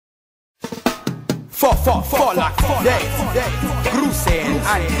For like 4 days, Cruising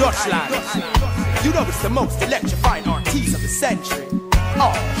and Dutchland. You know it's the most electrifying artiste of the century.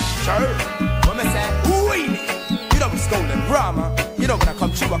 Oh, sure. What me say? Winy. You know it's golden Rama. You know when I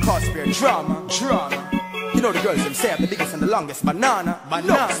come through I cause spare drama. You know the girls them say I'm the biggest and the longest banana.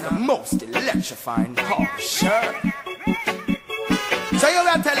 No, it's the most electrifying. Oh, sure. So you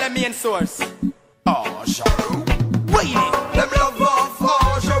are telling me in source. Oh, sure. Winy. Them love off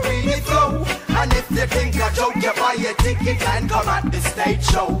Aujur flow. And if you think a joke, you buy a ticket and come at the stage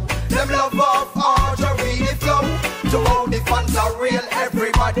show. Them love off Aujur flow. To all the fans are real,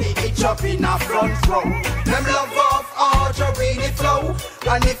 everybody each up in a front row. Them love off Aujur flow.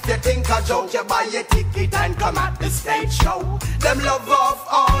 And if you think a joke, you buy a ticket and come at the stage show. Them love off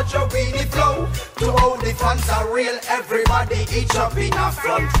Aujur flow. To all the fans are real, everybody each up in a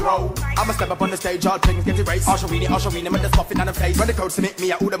front row. I'ma step up on the stage, all things get erased. Aujur, with the stuffing on the face. When the crowd submit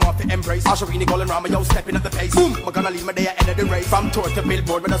me, I who them off to embrace. Aujur, golden Rama, yo, stepping up the pace. Boom, we're gonna leave my day ahead of the race. From tour to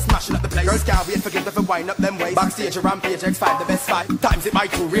billboard, we're smashing up the place. Girls can't wait for give them wind up them ways. Backstage, a rampage, X5, the best 5 times it my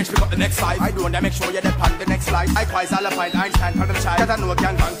true range, we got the next 5. I do and I make sure you're dead on the next slide. Likewise, I'll find Einstein for them child. Cause I know a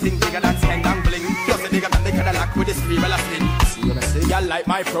gang thing bigger than Skeng and Bling. Plus the bigger than they can lock with this free well I spin. See what I say? Y'all like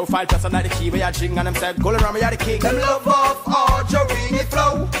my profile, plus I'm like the key where I jing and them said, golden Rama, you're the king. Them love off Aujur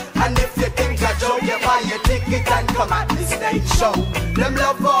flow. And if you think a joke, you buy a ticket and come at the stage show. Them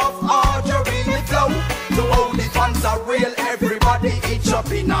love off Aujur flow. To all the fans are real, everybody each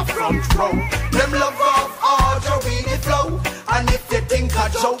up in a front row. Them love off Aujur flow. And if you think a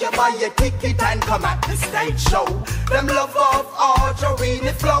joke, you buy a ticket and come at the stage show. Them love off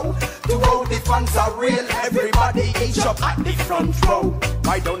Aujur flow. To all the fans are real, everybody each up at the front row.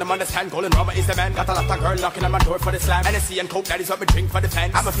 Why don't them understand golden Rama is the man? Got a lot of girl knocking on my door for the slam. NSC and coke, that is what we drink for the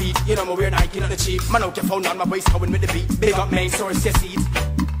fans. I'm a feed, you know my weird Nike, not the cheap. Man out your phone on my waist going with the beat. Big up main source, your seeds.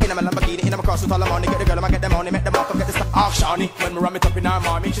 In my Lamborghini, in my cross with all the money. Get the girl, I'ma get the money, make them up, get the stuff. Off Shawnee, when we ram it up in our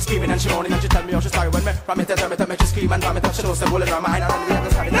army. She's screaming and she moaning and she tell me how she started. When me ram it, tell me to make she scream and ram it up. She knows the golden Rama, I don't really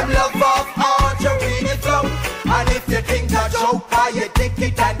understand it. Them love off Aujur flow. And if you think a joke, buy a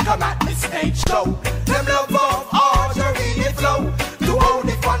ticket and come at the stage show. Them love off Aujur flow. To all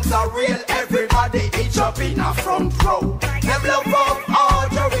the fans are real, everybody each up in a front row. Them love off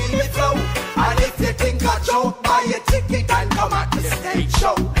Aujur flow. And if you think a joke, buy a ticket and come at the stage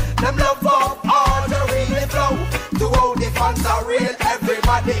show. Them love off Aujur flow. To all the fans are real,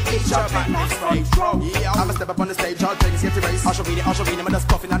 everybody each up in a front row. Yeah, I'ma step up on the stage, all things get erased. Aujur, man, that's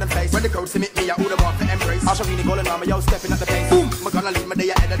puffing on them face. When the crowd submit me, I who them off to embrace. Aujur, golden Rama, yo, stepping at the pace. Boom, we're gonna leave my day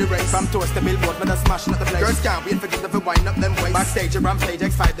ahead of the race. From tours to billboard, man, that's smashing up the place. Girls can't wait for give them wind up them ways. Backstage, a rampage,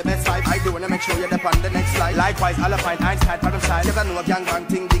 X5, the best 5. I do and I make sure you're deep on the next slide. Likewise, I'll find Einstein for them child. Cause I know a gang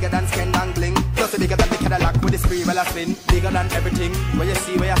thing bigger than Skeng and Bling. Plus the bigger than the Cadillac with the spree well I spin. Bigger than everything, where you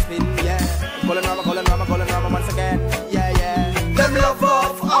see where I spin, yeah. Golden Rama, once again, yeah. Them love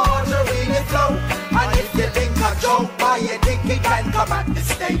off Aujur flow. And if you think a joke, buy a ticket and come at the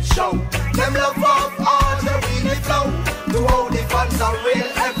stage show. Them love off Aujur flow. To all the fans are real,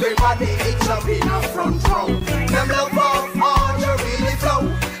 everybody each up in a front row. Them love off Aujur flow.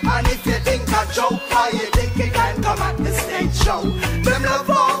 And if you think a joke, buy a ticket and come at the stage show. Them love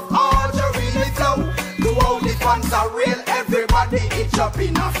off Aujur flow. To all the fans are real, everybody each up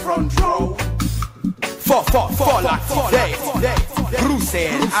in a front row. For like 4 days,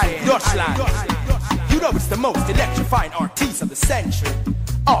 Cruising and Dutchland. You know it's the most electrifying artiste of the century.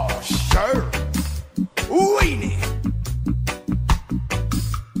 Oh, sure. Winy.